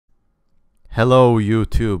Hello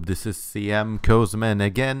YouTube, this is CM Kosemen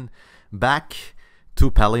again, back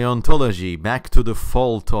to paleontology, back to the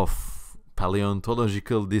fault of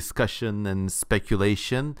paleontological discussion and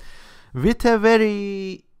speculation with a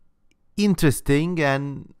very interesting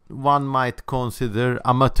and one might consider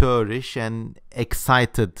amateurish and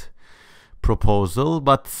excited proposal,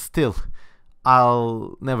 but still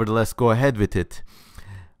I'll nevertheless go ahead with it.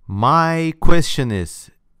 My question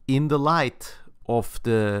is, in the light of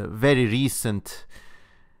the very recent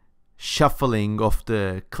shuffling of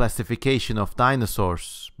the classification of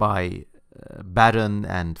dinosaurs by Barron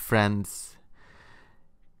and friends,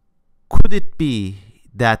 could it be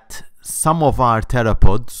that some of our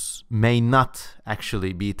theropods may not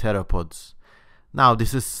actually be theropods? Now,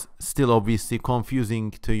 this is still obviously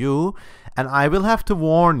confusing to you, and I will have to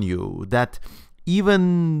warn you that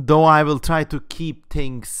even though I will try to keep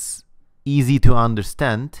things easy to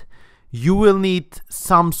understand, you will need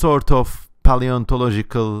some sort of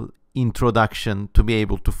paleontological introduction to be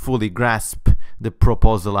able to fully grasp the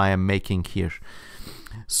proposal I am making here.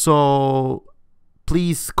 So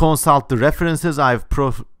please consult the references I've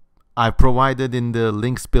provided in the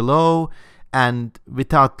links below, and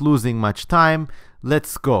without losing much time,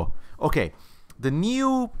 let's go. Okay, the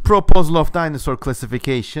new proposal of dinosaur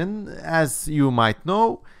classification, as you might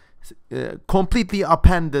know, completely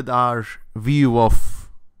upended our view of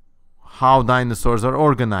how dinosaurs are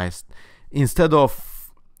organized. Instead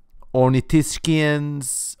of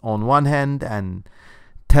ornithoscelians on one hand and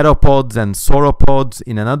theropods and sauropods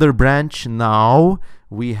in another branch, now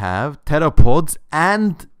we have theropods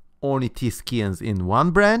and ornithoscelians in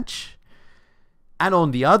one branch, and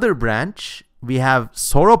on the other branch we have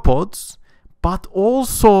sauropods, but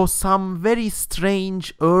also some very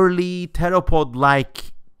strange early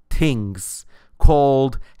theropod-like things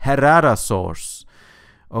called Herrerasaurs.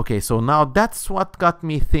 Okay, so now that's what got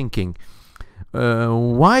me thinking.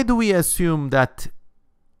 Why do we assume that,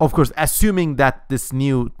 of course, assuming that this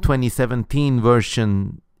new 2017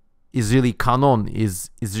 version is really canon, is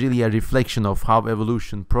really a reflection of how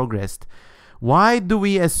evolution progressed, why do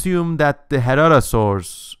we assume that the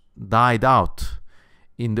Herrerasaurs died out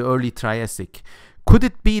in the early Triassic? Could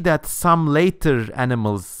it be that some later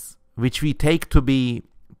animals, which we take to be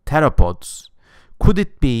theropods, could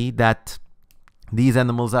it be that these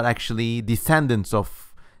animals are actually descendants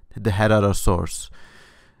of the Herrerasaurs?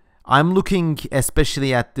 I'm looking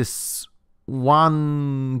especially at this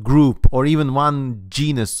one group or even one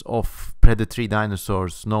genus of predatory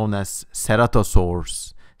dinosaurs known as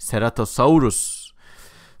Ceratosaurus.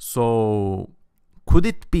 So could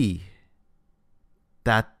it be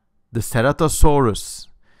that the Ceratosaurus,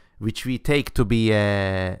 which we take to be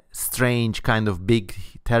a strange kind of big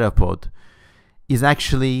theropod, is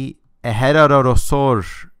actually a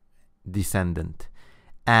Herrerasaur descendant?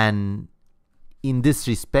 And in this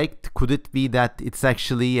respect, could it be that it's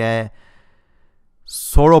actually a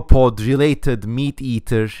sauropod related meat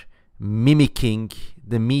eater mimicking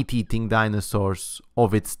the meat-eating dinosaurs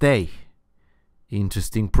of its day?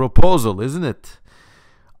 Interesting proposal, isn't it?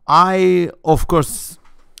 I, of course,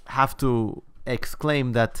 have to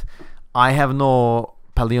exclaim that I have no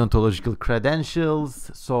paleontological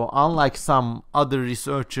credentials, so unlike some other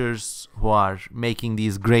researchers who are making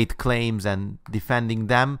these great claims and defending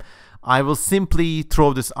them, I will simply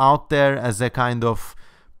throw this out there as a kind of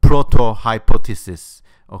proto-hypothesis.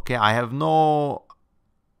 Okay, I have no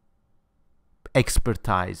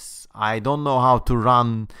expertise. I don't know how to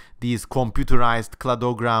run these computerized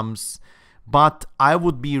cladograms, but I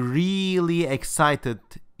would be really excited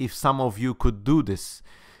if some of you could do this.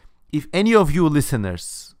 If any of you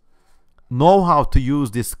listeners know how to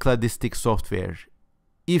use this cladistic software,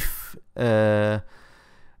 if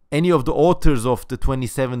any of the authors of the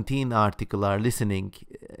 2017 article are listening,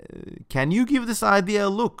 can you give this idea a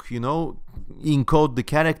look, you know, encode the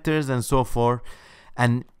characters and so forth,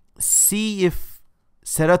 and see if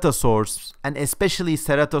Ceratosaurus, and especially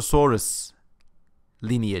Ceratosaurus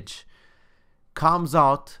lineage, comes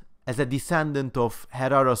out as a descendant of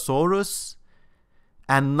Herrerasaurus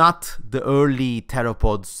and not the early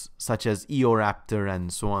theropods such as Eoraptor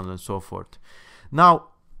and so on and so forth. Now,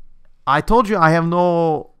 I told you I have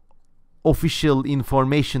no official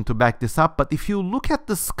information to back this up, but if you look at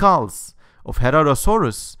the skulls of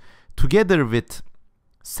Herrerasaurus together with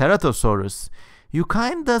Ceratosaurus, you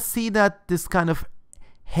kind of see that this kind of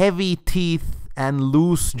heavy teeth and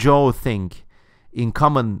loose jaw thing in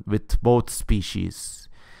common with both species.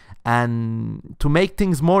 And to make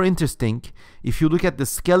things more interesting, if you look at the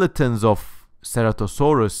skeletons of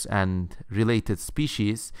Ceratosaurus and related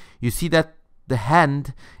species, you see that the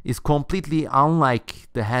hand is completely unlike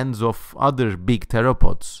the hands of other big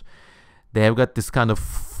theropods. They have got this kind of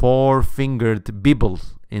four-fingered bibble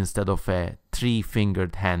instead of a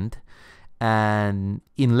three-fingered hand. And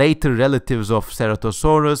in later relatives of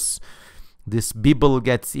Ceratosaurus, this bibble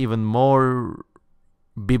gets even more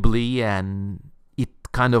bibbly, and it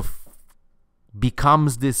kind of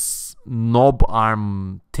becomes this knob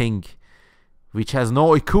arm thing which has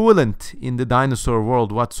no equivalent in the dinosaur world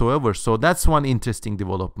whatsoever. So that's one interesting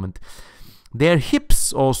development. Their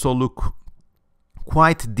hips also look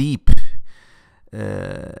quite deep,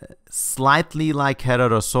 slightly like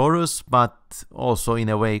Herrerasaurus, but also in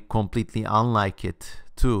a way completely unlike it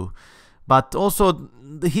too. But also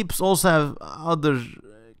the hips also have other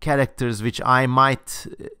characters which I might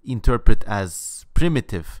interpret as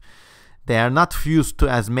primitive. They are not fused to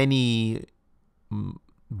as many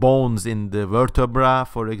bones in the vertebra,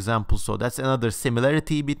 for example. So that's another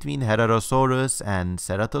similarity between Herrerasaurus and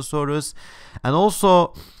Ceratosaurus. And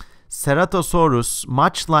also Ceratosaurus,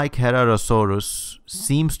 much like Herrerasaurus,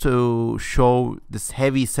 seems to show this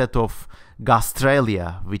heavy set of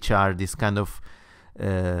gastralia, which are this kind of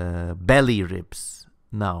belly ribs.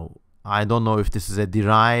 Now, I don't know if this is a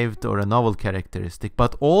derived or a novel characteristic,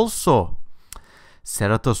 but also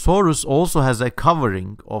Ceratosaurus also has a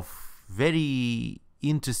covering of very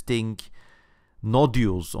interesting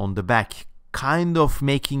nodules on the back, kind of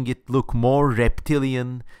making it look more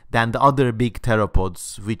reptilian than the other big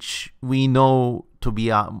theropods, which we know to be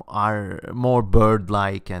are more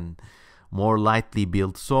bird-like and more lightly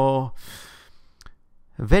built. So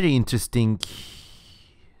very interesting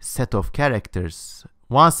set of characters.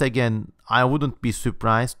 Once again, I wouldn't be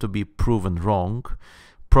surprised to be proven wrong.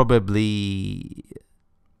 Probably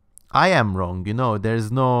I am wrong. You know,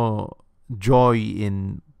 there's no joy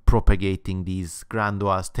in propagating these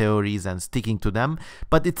grandiose theories and sticking to them,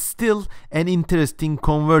 but it's still an interesting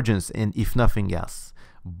convergence, and if nothing else.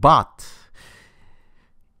 But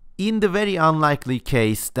in the very unlikely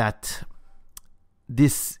case that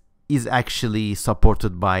this is actually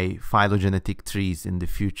supported by phylogenetic trees in the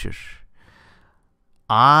future,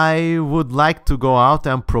 I would like to go out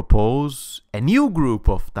and propose a new group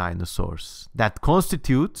of dinosaurs that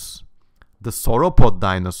constitutes the sauropod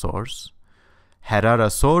dinosaurs,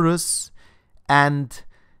 Herrerasaurus, and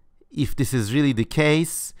if this is really the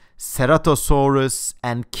case, Ceratosaurus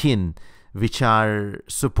and kin, which are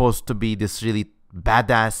supposed to be this really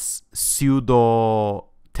badass pseudo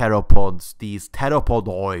theropods, these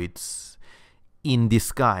theropod-oids in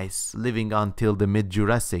disguise, living until the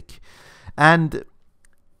mid-Jurassic. And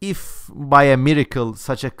if by a miracle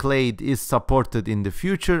such a clade is supported in the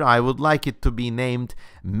future, I would like it to be named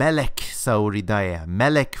Melech Sauridae.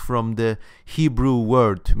 Melech from the Hebrew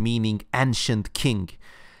word meaning ancient king.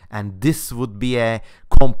 And this would be a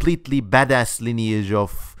completely badass lineage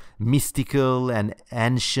of mystical and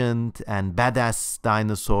ancient and badass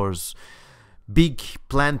dinosaurs. Big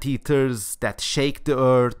plant eaters that shake the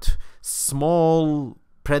earth, small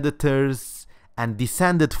predators, and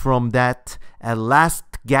descended from that a last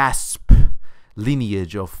gasp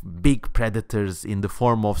lineage of big predators in the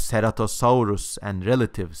form of Ceratosaurus and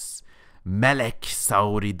relatives, Melech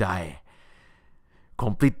Sauridae.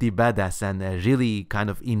 Completely badass and a really kind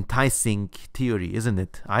of enticing theory, isn't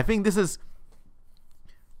it? I think this is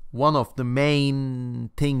one of the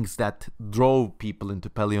main things that drove people into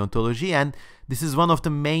paleontology, and this is one of the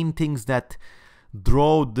main things that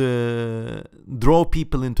drove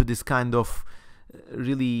people into this kind of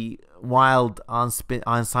really wild,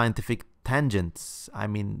 unscientific tangents. I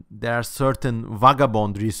mean, there are certain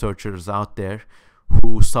vagabond researchers out there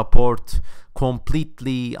who support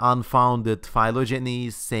completely unfounded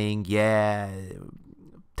phylogenies, saying, yeah,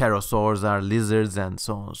 pterosaurs are lizards and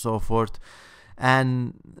so on and so forth.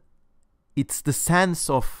 And it's the sense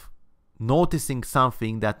of noticing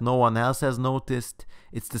something that no one else has noticed.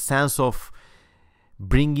 It's the sense of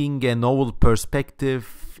bringing a novel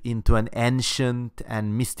perspective into an ancient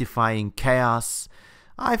and mystifying chaos.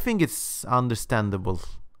 I think it's understandable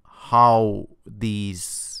how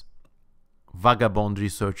these vagabond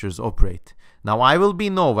researchers operate. Now, I will be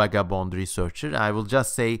no vagabond researcher. I will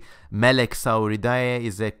just say Melech Sauridae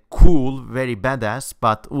is a cool, very badass,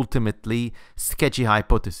 but ultimately sketchy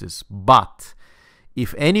hypothesis. But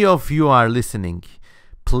if any of you are listening,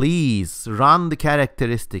 please run the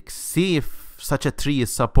characteristics, see if such a tree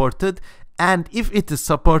is supported, and if it is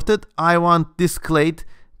supported, I want this clade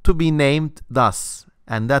to be named thus.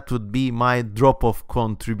 And that would be my drop of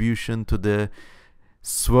contribution to the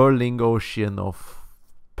swirling ocean of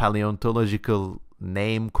paleontological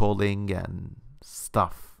name calling and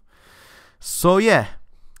stuff. So yeah,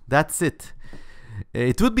 that's it.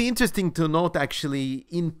 It would be interesting to note actually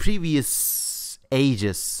in previous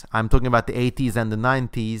ages, I'm talking about the 80s and the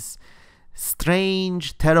 90s,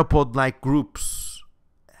 strange theropod-like groups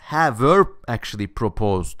were actually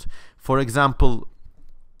proposed. For example,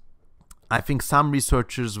 I think some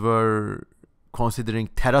researchers were considering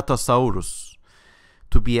Ceratosaurus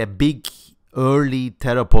to be a big early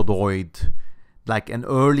theropod-oid, like an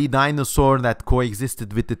early dinosaur that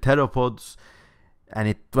coexisted with the theropods, and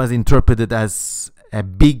it was interpreted as a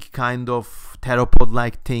big kind of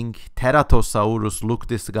theropod-like thing. Ceratosaurus, look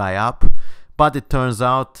this guy up, but it turns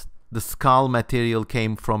out the skull material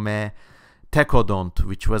came from a tecodont,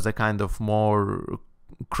 which was a kind of more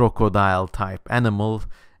crocodile type animal,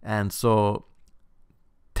 and so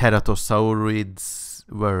Theropods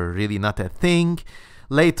were really not a thing.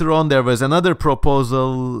 Later on there was another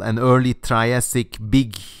proposal, an early Triassic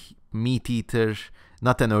big meat eater,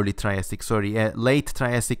 not an early Triassic, sorry, a late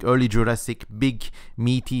Triassic, early Jurassic big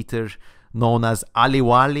meat eater known as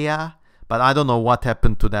Aliwalia, but I don't know what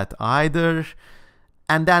happened to that either.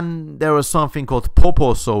 And then there was something called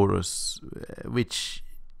Poposaurus, which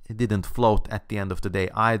didn't float at the end of the day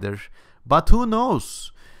either. But who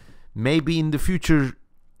knows? Maybe in the future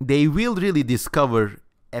they will really discover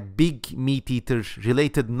a big meat eater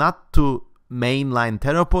related not to mainline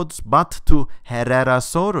theropods but to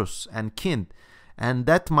Herrerasaurus and kin, and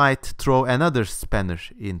that might throw another spanner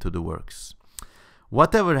into the works.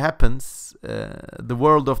 Whatever happens, the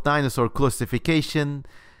world of dinosaur classification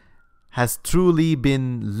has truly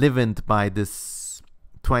been livened by this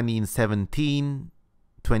 2017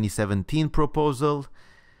 proposal,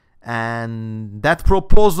 and that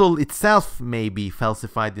proposal itself may be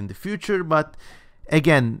falsified in the future, but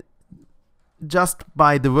again, just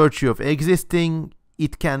by the virtue of existing,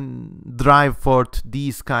 it can drive forth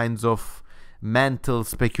these kinds of mental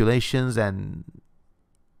speculations, and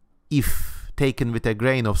if taken with a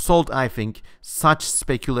grain of salt, I think such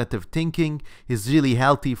speculative thinking is really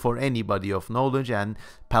healthy for anybody of knowledge, and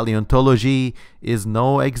paleontology is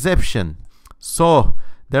no exception. So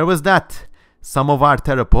there was that. Some of our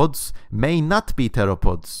theropods may not be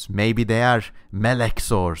theropods. Maybe they are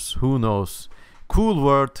Melechsaurs. Who knows? Cool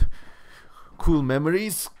word, cool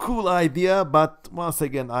memories, cool idea, but once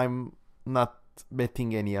again, I'm not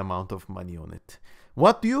betting any amount of money on it.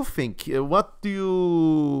 What do you think?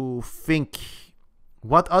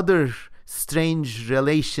 What other strange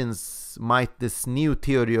relations might this new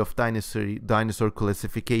theory of dinosaur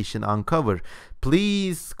classification uncover?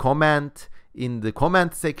 Please comment in the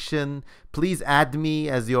comment section. Please add me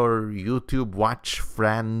as your YouTube watch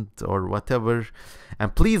friend or whatever,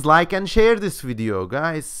 and please like and share this video,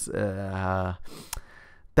 guys. That's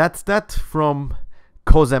that from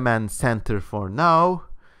Kosemen Center for now,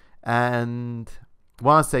 and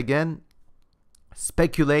once again,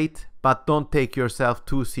 speculate, but don't take yourself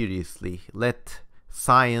too seriously. Let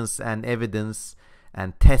science and evidence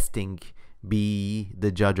and testing be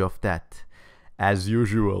the judge of that. As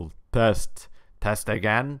usual, test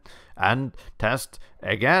again, and test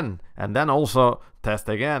again, and then also test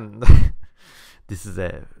again. This is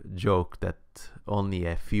a joke that only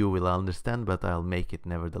a few will understand, but I'll make it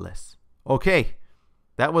nevertheless. Okay,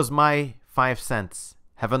 that was my 5 cents.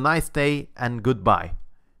 Have a nice day and goodbye.